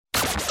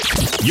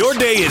Your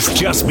day is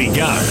just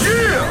begun.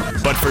 Yeah!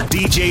 But for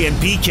DJ and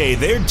PK,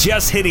 they're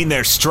just hitting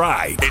their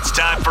stride. It's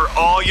time for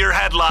all your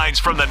headlines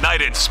from the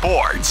night in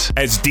sports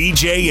as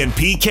DJ and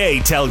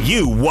PK tell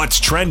you what's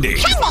trending.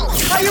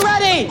 Are you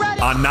ready?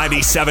 On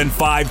 97.5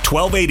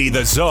 1280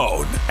 The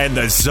Zone and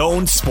The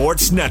Zone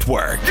Sports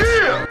Network.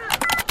 Yeah!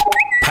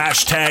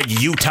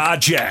 Hashtag Utah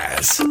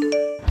Jazz.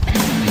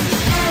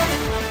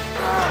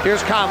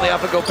 Here's Conley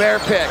off a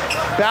Gobert pick.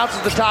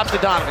 Bounces the top to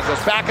Donovan.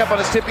 Goes back up on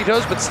his tippy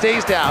toes, but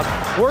stays down.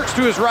 Works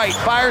to his right.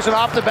 Fires an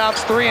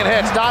off-the-bounce three and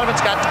hits.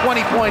 Donovan's got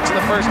 20 points in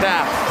the first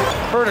half.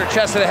 Herter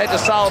chested ahead to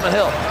Solomon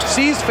Hill.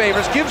 Sees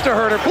Favors, gives to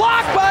Herter.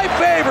 Blocked by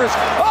Favors.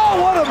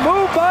 Oh, what a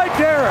move by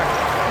Derek.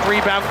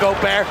 Rebound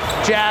Gobert.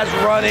 Jazz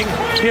running.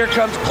 Here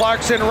comes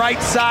Clarkson.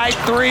 Right side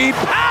three.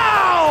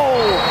 Pow!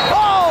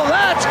 Oh,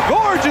 that's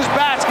gorgeous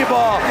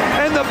basketball.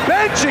 And the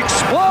bench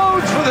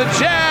explodes for the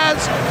Jazz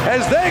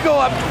as they go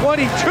up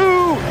 22.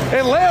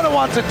 Atlanta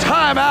wants a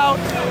timeout.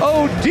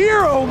 Oh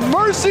dear, oh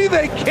mercy,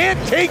 they can't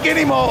take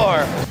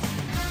anymore.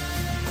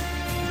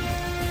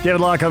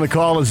 David Locke on the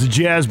call as the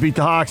Jazz beat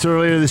the Hawks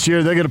earlier this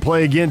year. They're going to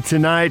play again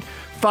tonight.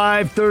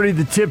 5:30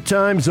 the tip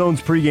time.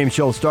 Zone's pregame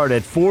show will start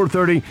at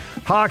 4:30.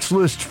 Hawks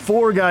list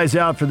 4 guys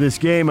out for this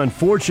game.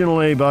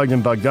 Unfortunately,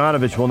 Bogdan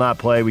Bogdanovic will not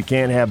play. We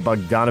can't have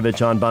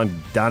Bogdanovic on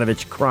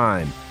Bogdanovic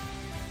crime.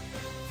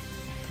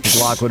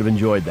 Locke would have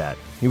enjoyed that.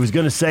 He was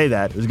going to say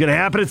that. It was going to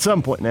happen at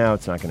some point. Now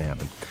it's not going to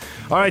happen.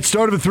 All right,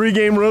 start of a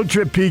 3-game road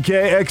trip, PK.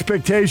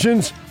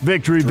 Expectations?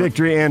 Victory,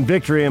 victory, and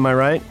victory. Am I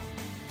right?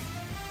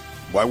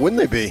 Why wouldn't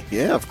they be?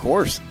 Yeah, of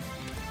course.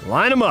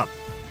 Line them up.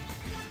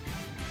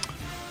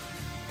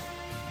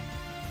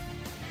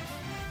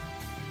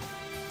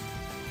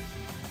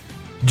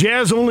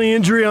 Jazz only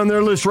injury on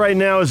their list right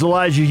now is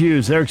Elijah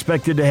Hughes. They're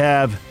expected to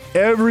have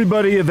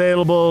everybody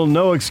available,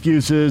 no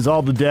excuses,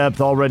 all the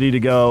depth, all ready to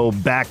go,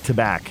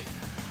 back-to-back.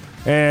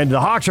 And the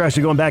Hawks are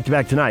actually going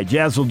back-to-back tonight.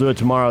 Jazz will do it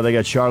tomorrow. They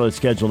got Charlotte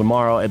scheduled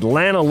tomorrow.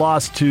 Atlanta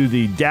lost to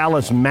the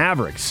Dallas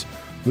Mavericks.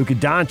 Luka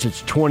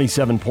Doncic,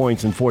 27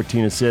 points and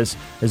 14 assists,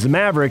 as the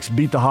Mavericks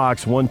beat the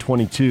Hawks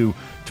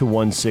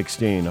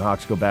 122-116. The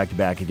Hawks go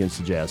back-to-back against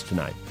the Jazz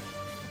tonight.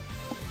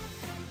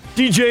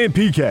 DJ and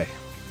PK.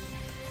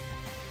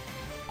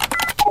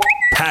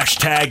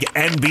 Hashtag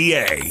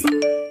NBA.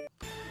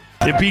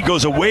 Embiid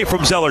goes away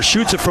from Zeller,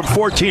 shoots it from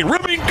 14.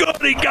 Rimming good,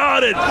 he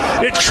got it.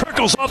 It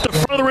trickles off the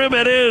front of the rim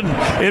and in.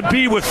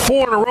 Embiid with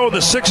 4 in a row.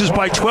 The Sixers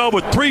by 12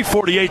 with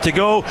 3:48 to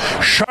go.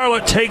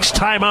 Charlotte takes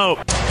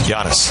timeout.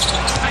 Giannis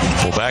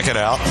will back it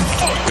out.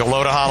 Go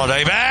low to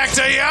Holiday. Back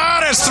to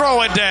Giannis.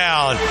 Throw it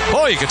down.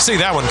 Oh, you can see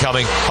that one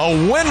coming.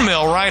 A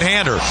windmill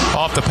right-hander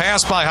off the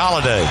pass by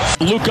Holiday.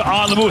 Luka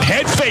on the move.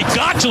 Head fake.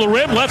 Got to the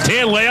rim.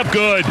 Left-hand layup.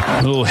 Good.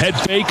 Little head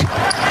fake.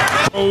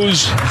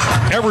 Throws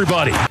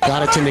everybody.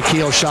 Got it to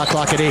Nikhil. Shot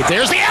clock at 8.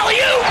 There's the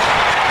alley-oop.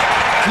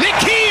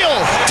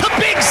 Nikhil to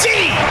Big Z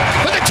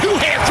with a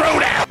 2-hand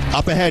throwdown.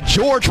 Up ahead,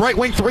 George, right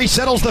wing 3,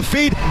 settles the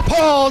feed.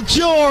 Paul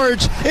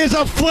George is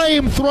a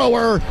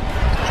flamethrower.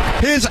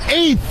 His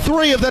 8th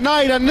 3 of the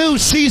night, a new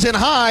season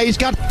high. He's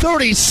got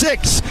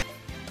 36.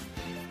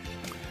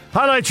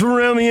 Highlights from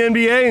around the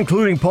NBA,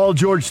 including Paul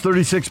George's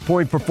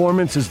 36-point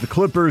performance as the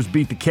Clippers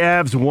beat the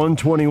Cavs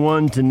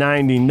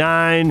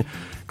 121-99.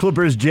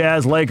 Clippers,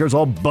 Jazz, Lakers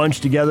all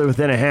bunched together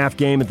within a half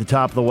game at the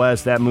top of the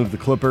West. That moved the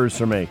Clippers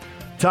from a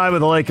tie with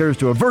the Lakers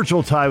to a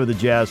virtual tie with the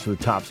Jazz for the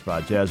top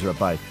spot. Jazz are up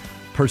by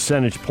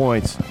percentage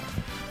points.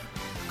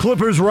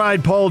 Clippers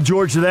ride Paul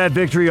George to that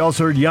victory.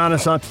 Also heard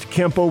Giannis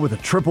Antetokounmpo with a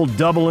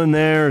triple-double in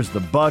there as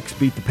the Bucks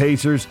beat the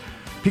Pacers.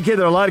 PK,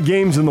 there are a lot of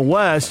games in the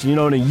West,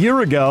 and a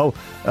year ago,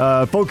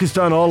 focused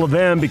on all of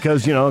them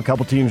because, a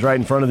couple teams right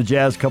in front of the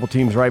Jazz, a couple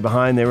teams right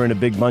behind. They were in a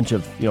big bunch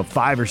of,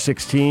 5 or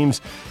 6 teams.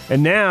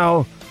 And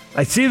now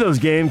I see those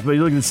games, but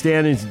you look at the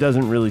standings, it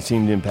doesn't really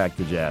seem to impact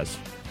the Jazz.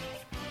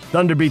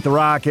 Thunder beat the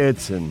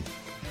Rockets, and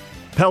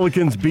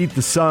Pelicans beat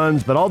the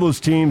Suns, but all those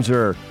teams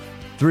are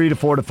 3 to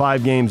 4 to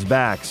 5 games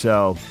back.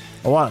 So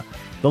a lot.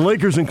 The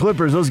Lakers and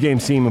Clippers, those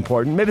games seem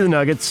important. Maybe the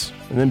Nuggets,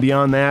 and then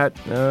beyond that,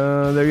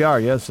 there you are.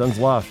 Yeah, Suns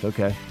lost.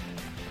 Okay,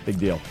 big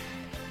deal.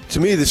 To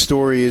me, the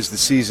story is the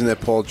season that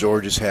Paul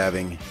George is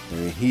having. I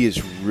mean, he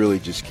is really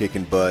just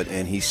kicking butt,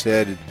 and he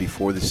said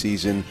before the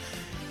season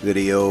that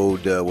he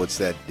owed, what's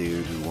that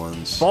dude who won?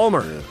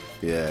 Ballmer.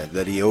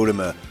 That he owed him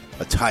a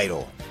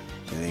title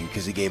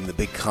because he gave him the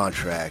big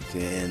contract.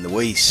 And the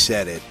way he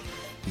said it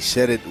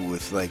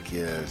with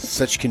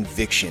such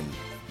conviction.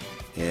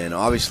 And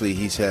obviously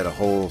he's had a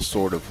whole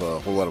lot of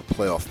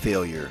playoff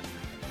failure.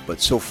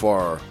 But so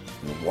far,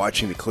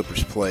 watching the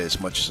Clippers play as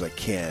much as I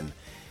can,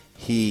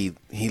 he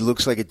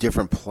looks like a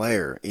different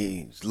player.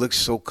 He looks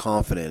so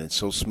confident and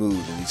so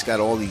smooth, and he's got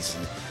all these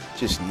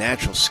just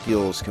natural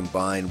skills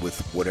combined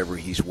with whatever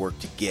he's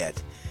worked to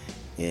get.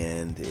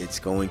 And it's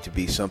going to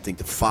be something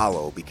to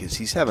follow because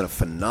he's having a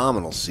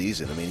phenomenal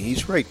season. I mean,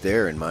 he's right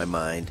there in my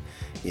mind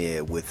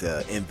with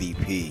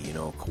MVP.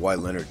 Kawhi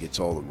Leonard gets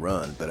all the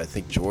run, but I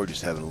think George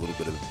is having a little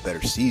bit of a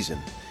better season.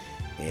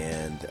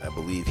 And I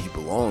believe he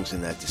belongs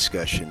in that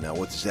discussion. Now,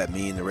 what does that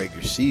mean in the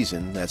regular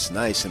season? That's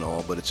nice and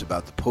all, but it's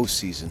about the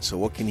postseason. So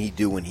what can he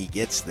do when he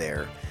gets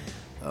there?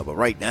 But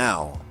right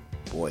now,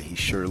 boy, he's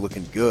sure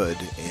looking good,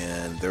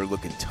 and they're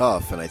looking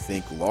tough. And I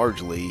think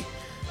largely,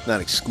 not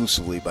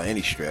exclusively by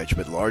any stretch,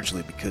 but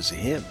largely because of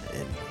him.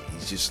 And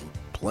he's just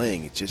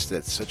playing. It's just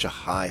at such a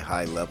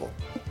high level.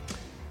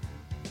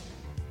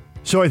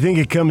 So I think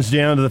it comes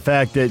down to the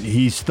fact that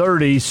he's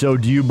 30, so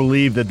do you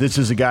believe that this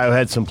is a guy who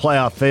had some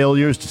playoff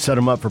failures to set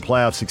him up for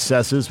playoff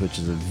successes, which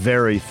is a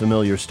very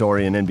familiar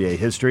story in NBA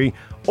history,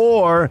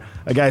 or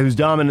a guy who's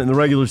dominant in the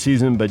regular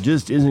season but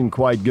just isn't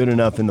quite good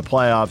enough in the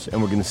playoffs,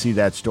 and we're going to see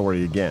that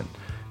story again?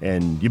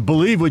 And you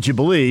believe what you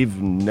believe,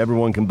 and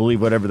everyone can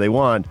believe whatever they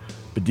want,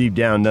 but deep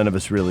down, none of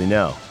us really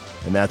know.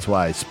 And that's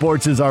why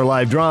sports is our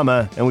live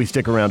drama, and we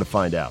stick around to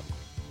find out.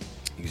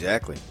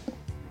 Exactly.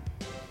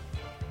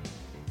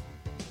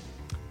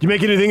 Do you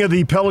make anything of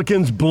the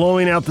Pelicans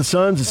blowing out the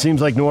Suns? It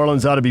seems like New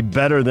Orleans ought to be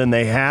better than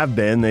they have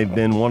been. They've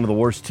been one of the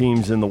worst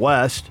teams in the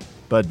West,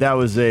 but that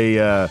was they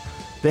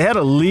had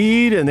a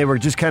lead, and they were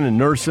just kind of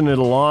nursing it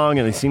along,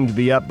 and they seemed to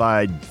be up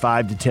by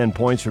 5 to 10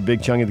 points for a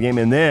big chunk of the game.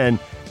 And then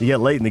you get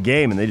late in the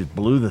game, and they just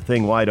blew the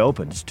thing wide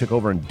open, just took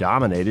over and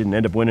dominated, and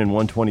ended up winning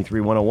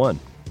 123-101.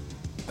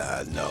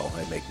 No,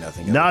 I make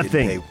nothing of it.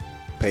 Nothing. Didn't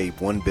pay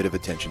one bit of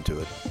attention to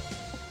it.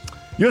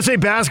 USA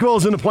Basketball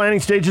is in the planning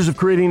stages of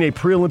creating a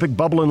pre-Olympic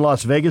bubble in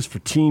Las Vegas for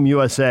Team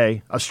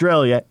USA,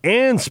 Australia,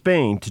 and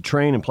Spain to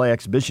train and play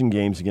exhibition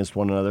games against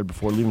one another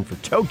before leaving for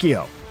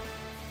Tokyo.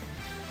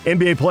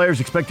 NBA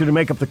players expected to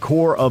make up the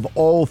core of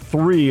all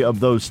three of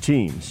those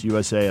teams,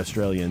 USA,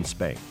 Australia, and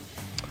Spain.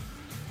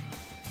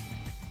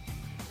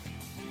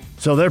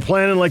 So they're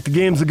planning like the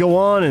games that go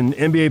on, and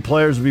NBA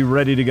players will be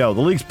ready to go.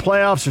 The league's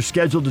playoffs are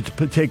scheduled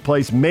to take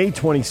place May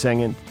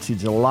 22nd to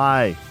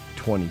July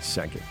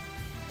 22nd.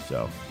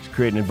 So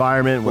create an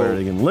environment where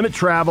they can limit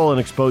travel and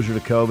exposure to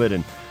COVID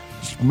and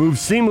just move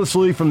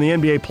seamlessly from the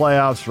NBA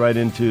playoffs right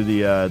into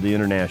the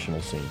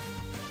international scene.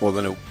 Well,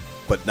 then,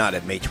 but not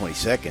at May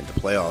 22nd. The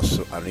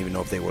playoffs, I don't even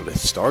know if they would have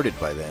started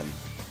by then.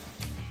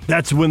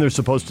 That's when they're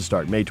supposed to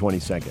start, May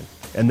 22nd.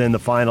 And then the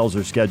finals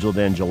are scheduled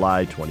in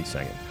July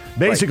 22nd.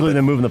 Basically, right,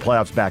 they're moving the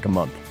playoffs back a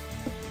month.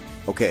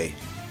 Okay,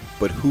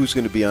 but who's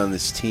going to be on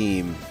this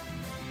team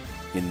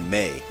in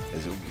May?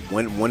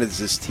 When is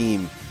this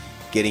team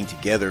getting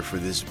together for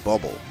this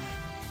bubble?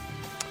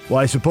 Well,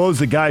 I suppose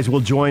the guys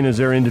will join as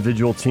their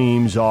individual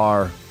teams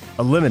are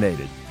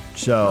eliminated.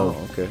 So,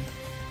 okay.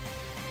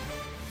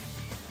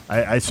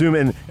 I assume,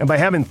 and by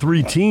having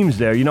three teams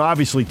there,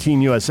 obviously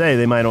Team USA,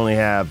 they might only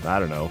have, I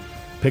don't know,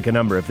 pick a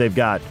number. If they've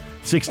got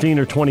 16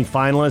 or 20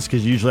 finalists,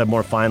 because you usually have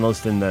more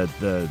finalists than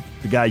the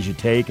guys you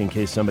take in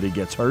case somebody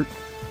gets hurt.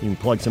 You can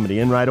plug somebody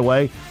in right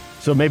away.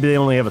 So maybe they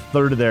only have a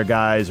third of their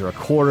guys or a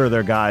quarter of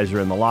their guys are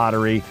in the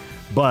lottery,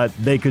 but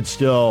they could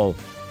still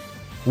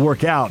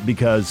work out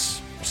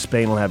because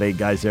Spain will have 8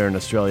 guys there and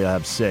Australia will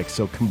have 6.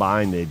 So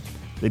combined,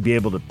 they'd be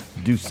able to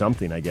do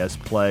something, I guess,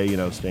 play,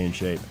 stay in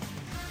shape.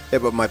 Yeah,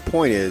 but my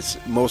point is,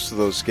 most of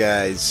those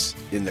guys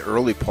in the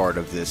early part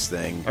of this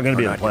thing are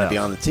not going to be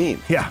on the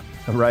team. Yeah,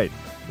 right.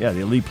 Yeah,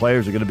 the elite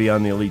players are going to be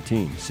on the elite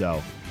team.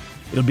 So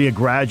it'll be a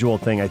gradual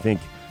thing, I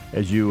think,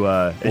 as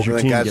your team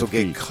guys gets will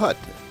get cut.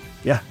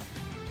 Yeah.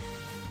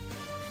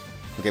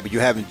 Okay, but you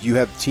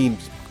have team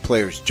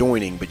players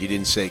joining, but you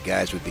didn't say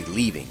guys would be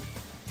leaving.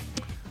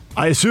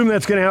 I assume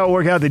that's going to how it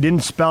work out. They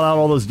didn't spell out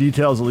all those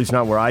details, at least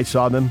not where I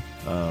saw them.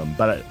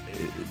 But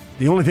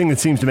the only thing that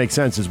seems to make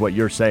sense is what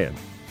you're saying.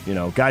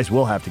 Guys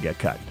will have to get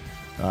cut.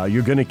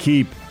 You're going to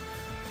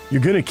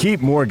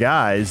keep more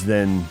guys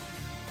than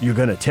you're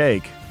going to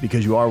take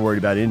because you are worried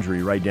about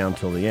injury right down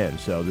till the end.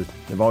 So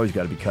there've always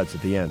got to be cuts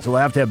at the end. So they'll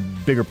have to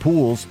have bigger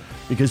pools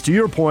because, to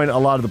your point, a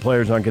lot of the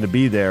players aren't going to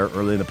be there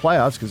early in the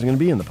playoffs because they're going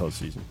to be in the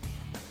postseason.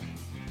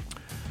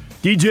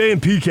 DJ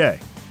and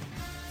PK.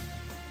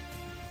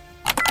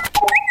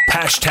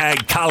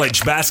 Hashtag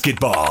college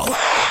basketball.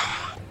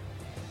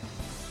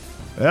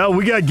 Well,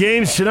 we got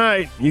games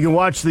tonight. You can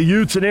watch the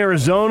Utes in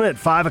Arizona at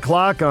 5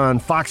 o'clock on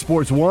Fox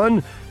Sports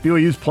 1.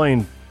 BYU's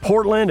playing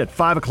Portland at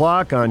 5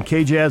 o'clock on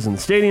KJazz and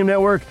the Stadium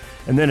Network.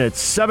 And then at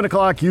 7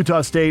 o'clock,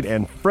 Utah State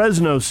and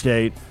Fresno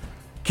State,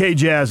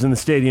 KJazz and the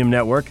Stadium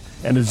Network.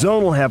 And the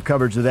Zone will have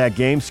coverage of that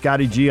game.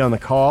 Scotty G on the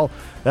call.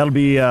 That'll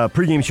be a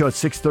pregame show at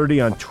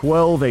 6:30 on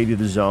 1280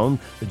 The Zone.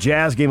 The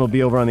Jazz game will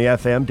be over on the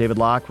FM. David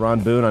Locke,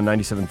 Ron Boone on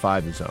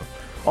 97.5 The Zone.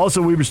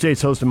 Also, Weber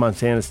State's hosting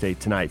Montana State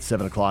tonight,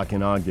 7 o'clock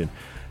in Ogden.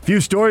 Few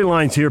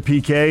storylines here,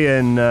 PK,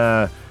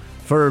 and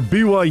for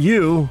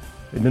BYU,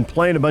 they've been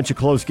playing a bunch of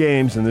close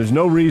games, and there's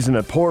no reason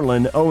that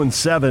Portland,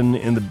 0-7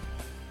 in the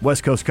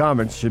West Coast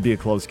Conference, should be a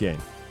close game.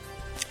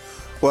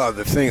 Well,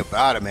 the thing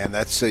about it, man,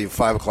 that's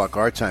 5 o'clock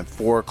our time,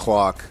 4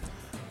 o'clock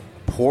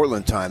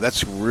Portland time.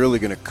 That's really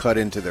going to cut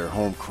into their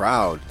home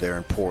crowd there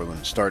in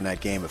Portland, starting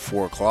that game at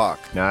 4 o'clock.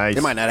 Nice.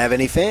 They might not have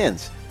any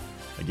fans.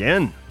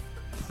 Again,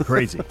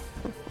 crazy.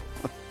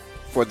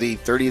 For the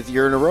 30th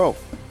year in a row.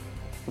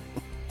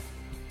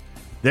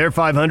 They're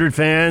 500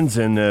 fans,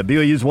 and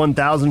BYU's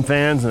 1,000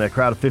 fans, and that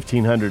crowd of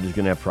 1,500 is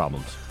going to have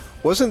problems.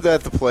 Wasn't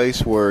that the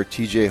place where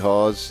T.J.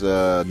 Hawes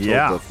told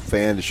the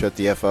fan to shut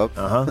the F up?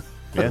 Uh-huh.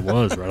 Yeah. It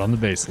was right on the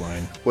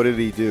baseline. What did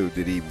he do?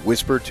 Did he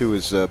whisper to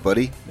his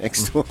buddy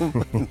next to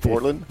him in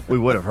Portland? We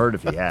would have heard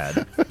if he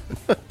had.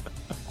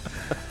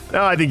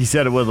 No, I think he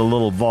said it with a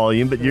little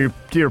volume, but to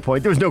your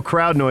point, there was no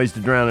crowd noise to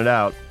drown it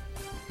out.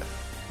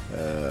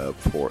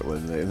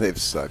 Portland, they've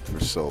sucked for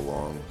so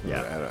long.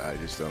 Yeah. I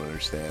just don't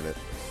understand it.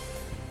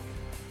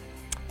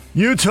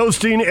 Utes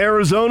hosting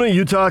Arizona.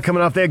 Utah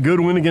coming off that good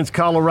win against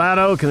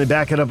Colorado. Can they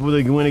back it up with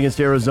a win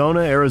against Arizona?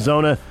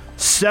 Arizona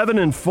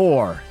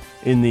 7-4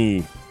 in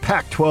the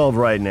Pac-12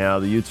 right now.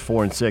 The Utes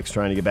 4-6,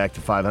 trying to get back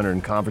to 500 in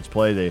conference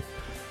play. They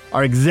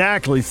are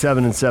exactly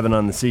 7-7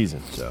 on the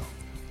season. So,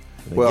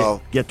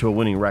 get to a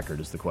winning record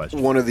is the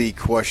question. One of the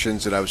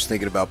questions that I was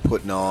thinking about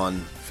putting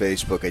on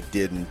Facebook, I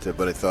didn't,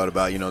 but I thought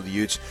about, the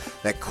Utes,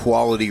 that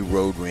quality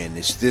road win.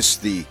 Is this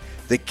the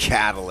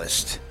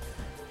catalyst?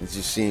 It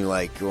just seemed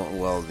like,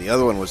 well, the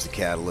other one was the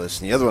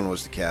catalyst, and the other one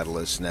was the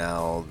catalyst.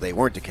 Now they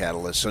weren't the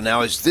catalyst, so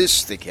now is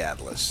this the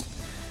catalyst?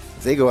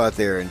 If they go out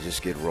there and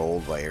just get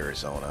rolled by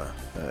Arizona,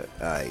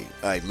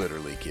 I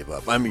literally give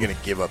up. I'm going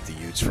to give up the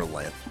Utes for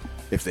Lent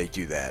if they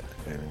do that.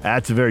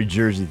 That's a very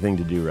Jersey thing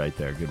to do right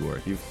there. Good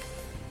work.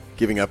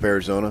 Giving up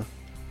Arizona?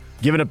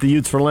 Giving up the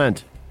Utes for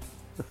Lent.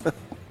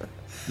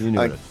 You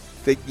knew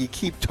it. You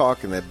keep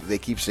talking, they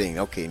keep saying,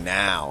 okay,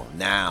 now.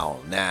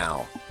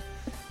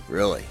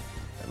 Really?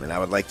 I mean, I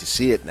would like to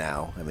see it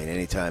now. I mean,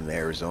 anytime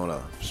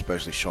Arizona,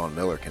 especially Sean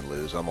Miller, can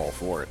lose, I'm all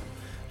for it.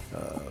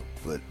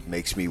 But it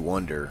makes me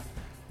wonder,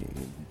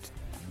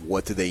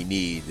 what do they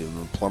need?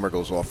 When Plummer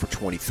goes off for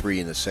 23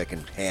 in the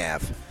second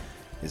half,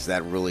 is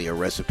that really a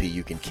recipe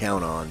you can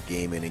count on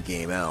game in and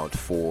game out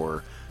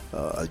for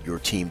your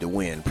team to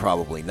win?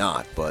 Probably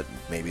not, but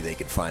maybe they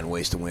can find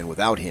ways to win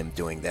without him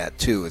doing that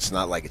too. It's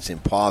not like it's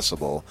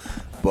impossible,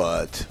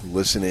 but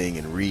listening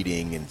and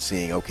reading and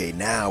seeing, okay,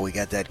 now we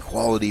got that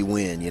quality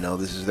win.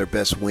 This is their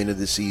best win of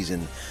the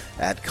season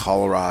at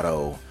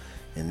Colorado,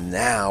 and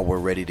now we're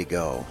ready to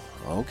go.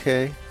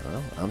 Okay,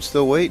 well, I'm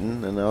still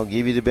waiting, and I'll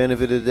give you the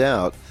benefit of the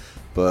doubt,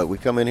 but we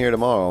come in here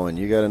tomorrow and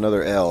you got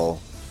another L.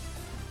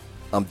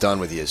 I'm done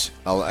with you.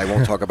 I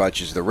won't talk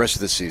about you the rest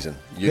of the season.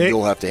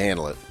 You'll have to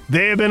handle it.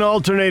 They have been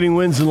alternating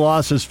wins and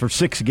losses for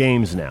 6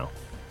 games now.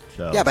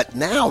 So. Yeah, but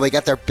now they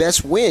got their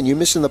best win. You're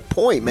missing the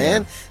point,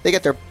 man. Yeah. They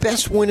got their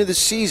best win of the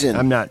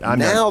season.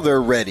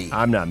 They're ready.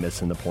 I'm not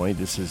missing the point.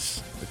 This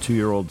is a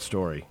 2-year-old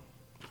story.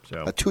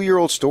 So. A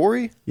 2-year-old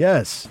story?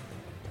 Yes.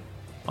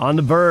 On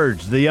the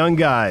verge, the young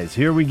guys.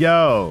 Here we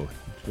go.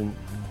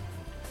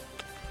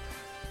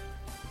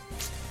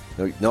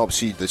 No,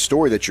 see, the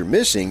story that you're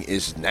missing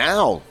is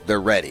now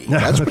they're ready.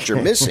 That's what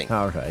you're missing.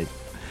 All right.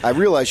 I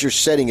realize you're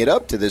setting it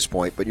up to this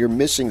point, but you're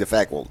missing the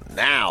fact,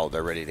 now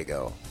they're ready to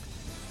go.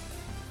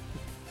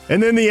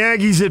 And then the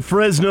Aggies at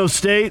Fresno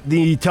State,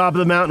 the top of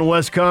the Mountain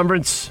West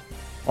Conference,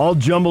 all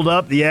jumbled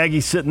up. The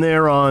Aggies sitting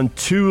there on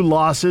 2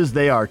 losses.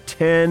 They are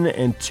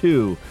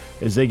 10-2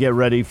 as they get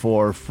ready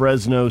for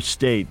Fresno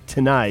State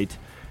tonight.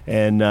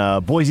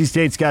 And Boise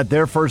State's got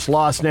their first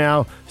loss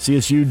now.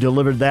 CSU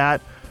delivered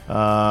that.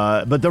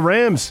 But the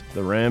Rams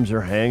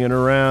are hanging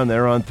around.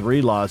 They're on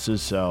 3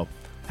 losses. So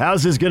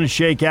how's this going to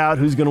shake out?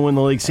 Who's going to win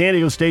the league? San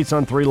Diego State's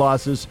on 3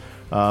 losses,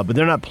 but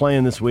they're not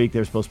playing this week.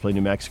 They're supposed to play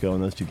New Mexico,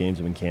 and those 2 games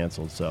have been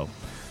canceled. So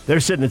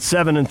they're sitting at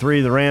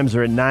 7-3. The Rams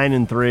are at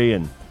 9-3,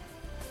 and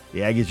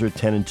the Aggies are at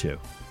 10-2.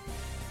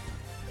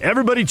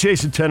 Everybody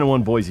chasing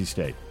 10-1 Boise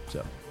State.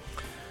 So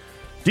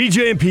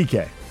DJ and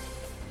PK.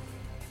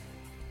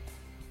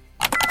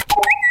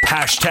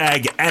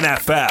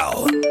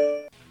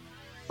 #NFL.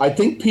 I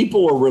think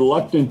people are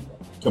reluctant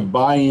to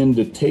buy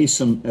into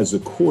Taysom as a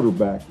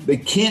quarterback. They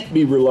can't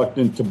be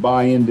reluctant to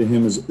buy into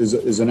him as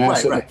an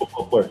asset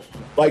football player.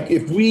 Like,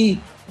 if we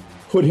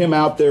put him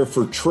out there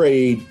for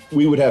trade,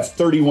 we would have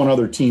 31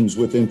 other teams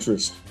with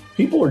interest.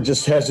 People are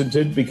just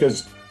hesitant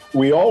because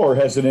we all are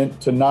hesitant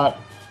to not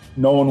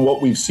knowing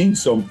what we've seen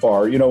so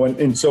far,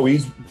 and so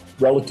he's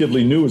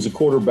relatively new as a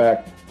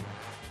quarterback.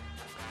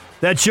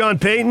 That's Sean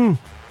Payton,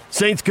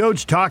 Saints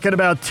coach, talking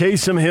about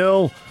Taysom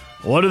Hill.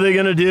 What are they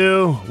going to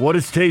do? What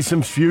is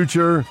Taysom's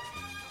future?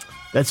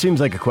 That seems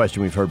like a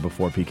question we've heard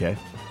before, PK.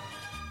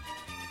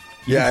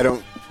 Yeah, I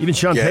don't... Even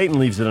Sean Payton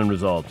leaves it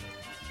unresolved.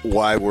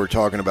 Why we're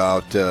talking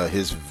about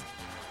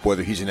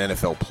whether he's an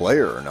NFL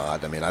player or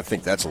not. I mean, I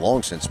think that's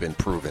long since been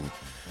proven.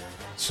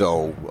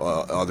 So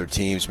other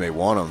teams may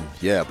want him,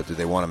 but do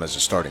they want him as a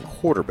starting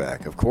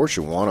quarterback? Of course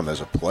you want him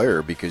as a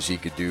player because he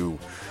could do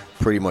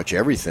pretty much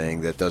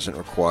everything that doesn't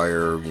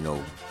require,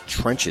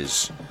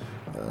 trenches.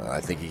 I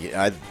think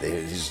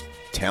his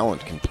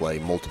talent can play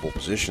multiple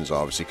positions,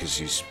 obviously, because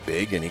he's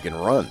big and he can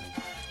run.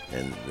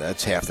 And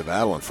that's half the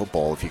battle in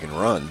football if you can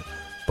run.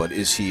 But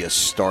is he a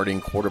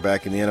starting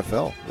quarterback in the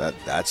NFL?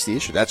 That's the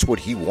issue. That's what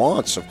he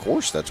wants. Of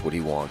course that's what he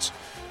wants.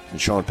 And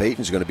Sean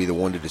Payton's going to be the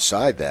one to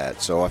decide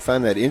that. So I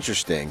find that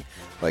interesting.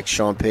 Like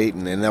Sean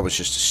Payton, and that was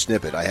just a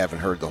snippet. I haven't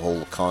heard the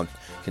whole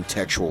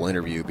contextual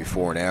interview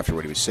before and after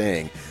what he was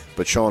saying.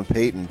 But Sean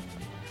Payton,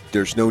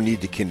 there's no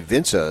need to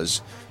convince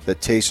us that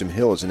Taysom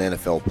Hill is an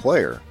NFL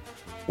player.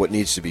 What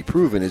needs to be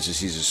proven is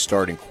he's a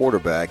starting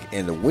quarterback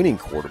and a winning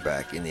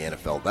quarterback in the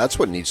NFL. That's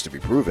what needs to be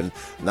proven,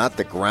 not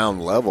the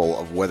ground level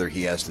of whether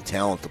he has the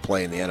talent to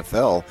play in the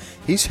NFL.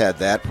 He's had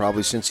that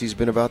probably since he's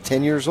been about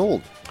 10 years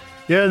old.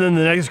 Yeah, and then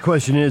the next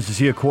question is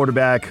he a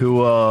quarterback who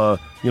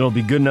will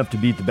be good enough to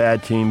beat the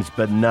bad teams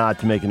but not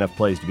to make enough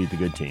plays to beat the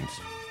good teams?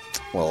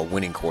 Well, a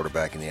winning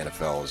quarterback in the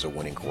NFL is a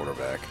winning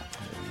quarterback.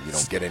 You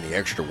don't get any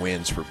extra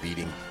wins for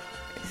beating.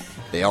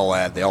 They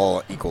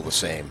all equal the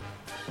same.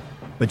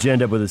 But you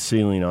end up with a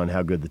ceiling on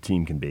how good the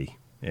team can be.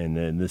 And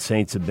then the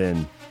Saints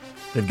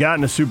they've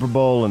gotten a Super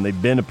Bowl and they've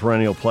been a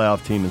perennial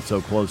playoff team and so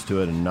close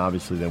to it, and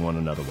obviously they want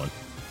another one.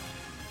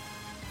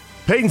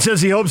 Peyton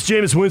says he hopes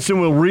Jameis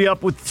Winston will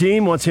re-up with the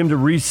team, wants him to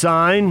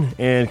re-sign,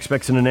 and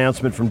expects an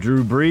announcement from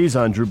Drew Brees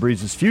on Drew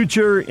Brees'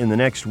 future in the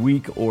next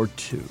week or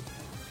two.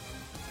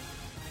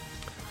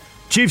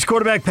 Chiefs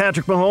quarterback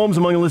Patrick Mahomes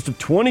among a list of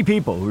 20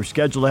 people who were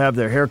scheduled to have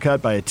their hair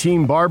cut by a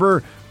team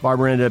barber.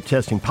 Barber ended up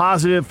testing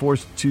positive,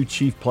 forced 2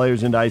 Chief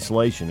players into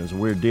isolation. It was a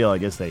weird deal. I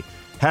guess they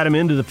had him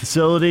into the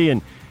facility,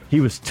 and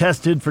he was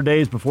tested for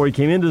days before he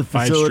came into the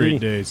facility. 5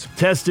 straight days.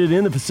 Tested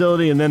in the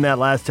facility, and then that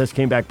last test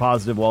came back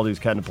positive while he was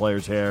cutting the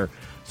player's hair.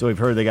 So we've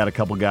heard they got a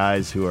couple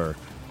guys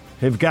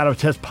they've got to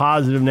test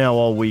positive now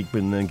all week,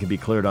 and then can be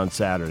cleared on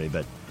Saturday.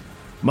 But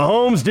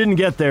Mahomes didn't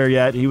get there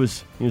yet. He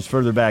was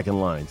further back in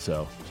line,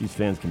 so Chiefs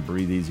fans can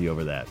breathe easy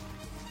over that.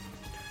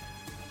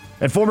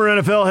 And former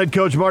NFL head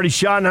coach Marty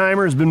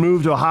Schottenheimer has been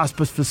moved to a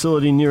hospice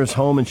facility near his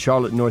home in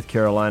Charlotte, North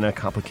Carolina,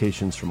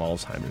 complications from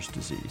Alzheimer's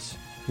disease.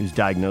 He was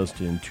diagnosed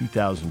in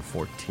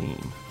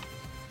 2014.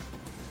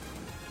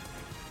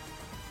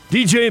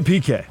 DJ and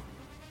PK.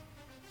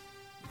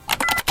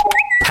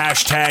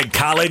 Hashtag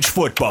college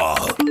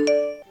football.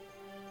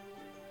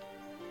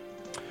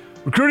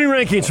 Recruiting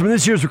rankings from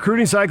this year's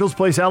recruiting cycles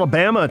place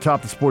Alabama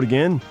atop the sport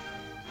again.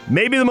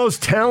 Maybe the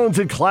most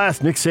talented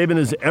class Nick Saban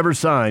has ever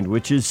signed,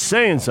 which is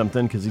saying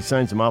something because he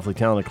signed some awfully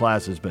talented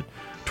classes, but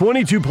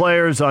 22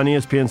 players on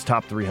ESPN's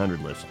top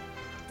 300 list.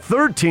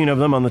 13 of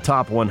them on the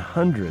top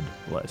 100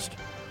 list.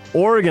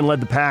 Oregon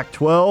led the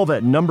Pac-12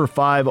 at number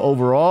 5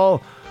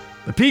 overall.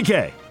 But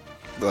PK,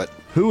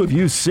 who have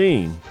you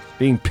seen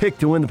being picked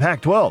to win the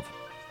Pac-12?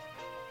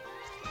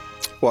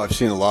 Well, I've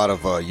seen a lot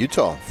of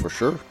Utah for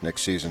sure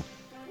next season.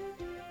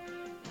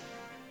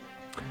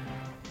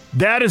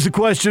 That is the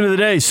question of the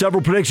day.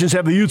 Several predictions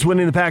have the Utes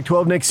winning the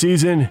Pac-12 next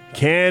season.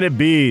 Can it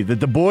be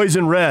that the boys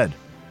in red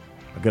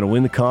are going to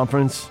win the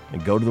conference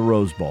and go to the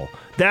Rose Bowl?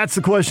 That's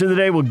the question of the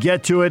day. We'll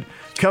get to it.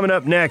 Coming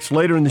up next,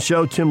 later in the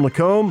show, Tim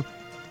Lacombe.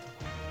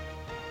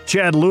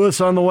 Chad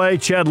Lewis on the way.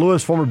 Chad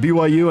Lewis, former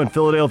BYU and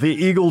Philadelphia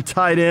Eagle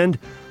tight end,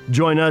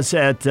 join us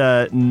at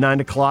 9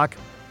 o'clock.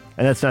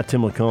 And that's not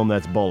Tim Lacombe,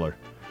 that's Bowler.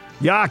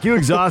 Yak, you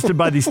exhausted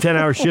by these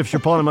 10-hour shifts you're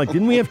pulling? I'm like,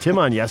 didn't we have Tim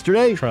on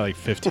yesterday? Try like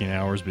 15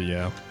 hours, but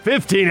yeah.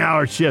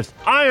 15-hour shifts.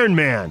 Iron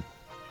Man.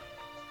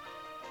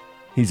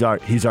 He's our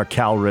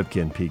Cal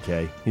Ripken,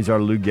 PK. He's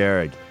our Lou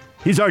Gehrig.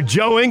 He's our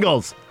Joe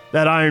Ingles,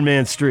 that Iron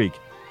Man streak.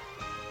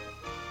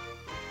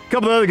 A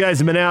couple of other guys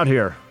have been out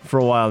here for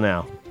a while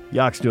now.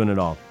 Yak's doing it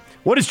all.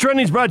 What is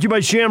Trending is brought to you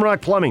by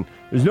Shamrock Plumbing.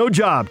 There's no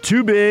job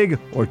too big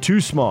or too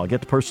small.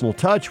 Get the personal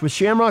touch with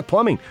Shamrock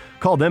Plumbing.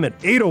 Call them at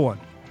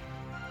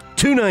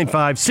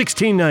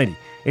 801-295-1690.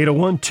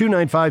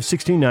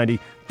 801-295-1690.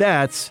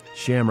 That's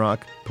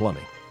Shamrock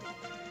Plumbing.